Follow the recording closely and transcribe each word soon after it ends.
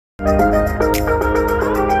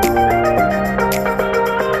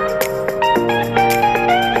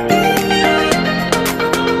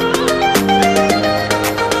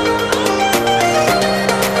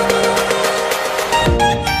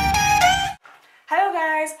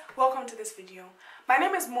this video. My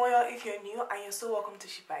name is Moyo if you're new, and you're so welcome to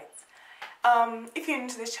SheBite. If you're new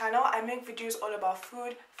to this channel, I make videos all about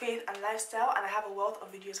food, faith and lifestyle, and I have a wealth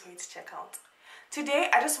of videos for you to check out. Today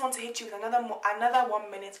I just want to hit you with another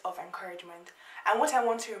 1 minute of encouragement, and what I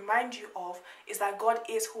want to remind you of is that God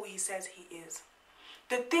is who He says He is.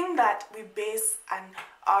 The thing that we base and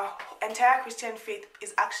our entire Christian faith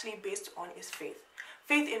is actually based on is faith.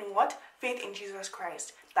 Faith in what? Faith in Jesus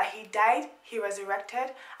Christ. That He died, He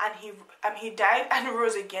resurrected, and He died and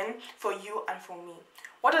rose again for you and for me.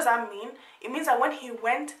 What does that mean? It means that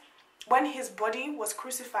when His body was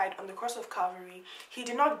crucified on the cross of Calvary, He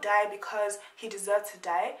did not die because He deserved to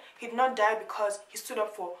die. He did not die because He stood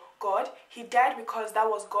up for God. He died because that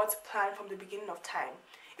was God's plan from the beginning of time.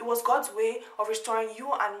 It was God's way of restoring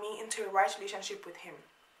you and me into a right relationship with Him.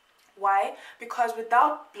 Why? Because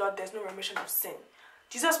without blood, there's no remission of sin.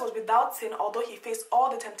 Jesus was without sin, although He faced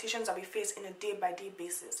all the temptations that we face in a day-by-day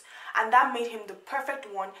basis. And that made Him the perfect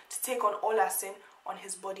one to take on all our sin on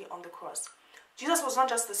His body on the cross. Jesus was not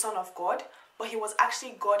just the Son of God, but He was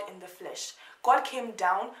actually God in the flesh. God came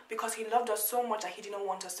down because He loved us so much that He didn't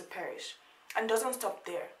want us to perish. And doesn't stop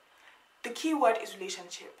there. The key word is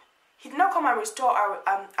relationship. He did not come and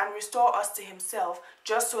restore us to Himself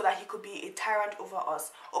just so that He could be a tyrant over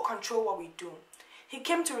us or control what we do. He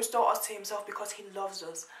came to restore us to Himself because He loves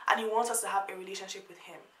us and He wants us to have a relationship with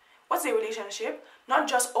Him. What's a relationship? Not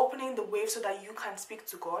just opening the way so that you can speak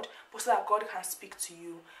to God, but so that God can speak to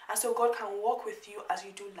you. And so God can walk with you as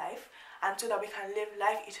you do life, and so that we can live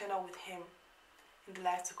life eternal with Him in the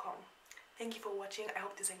life to come. Thank you for watching. I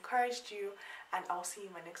hope this encouraged you, and I'll see you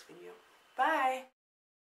in my next video. Bye!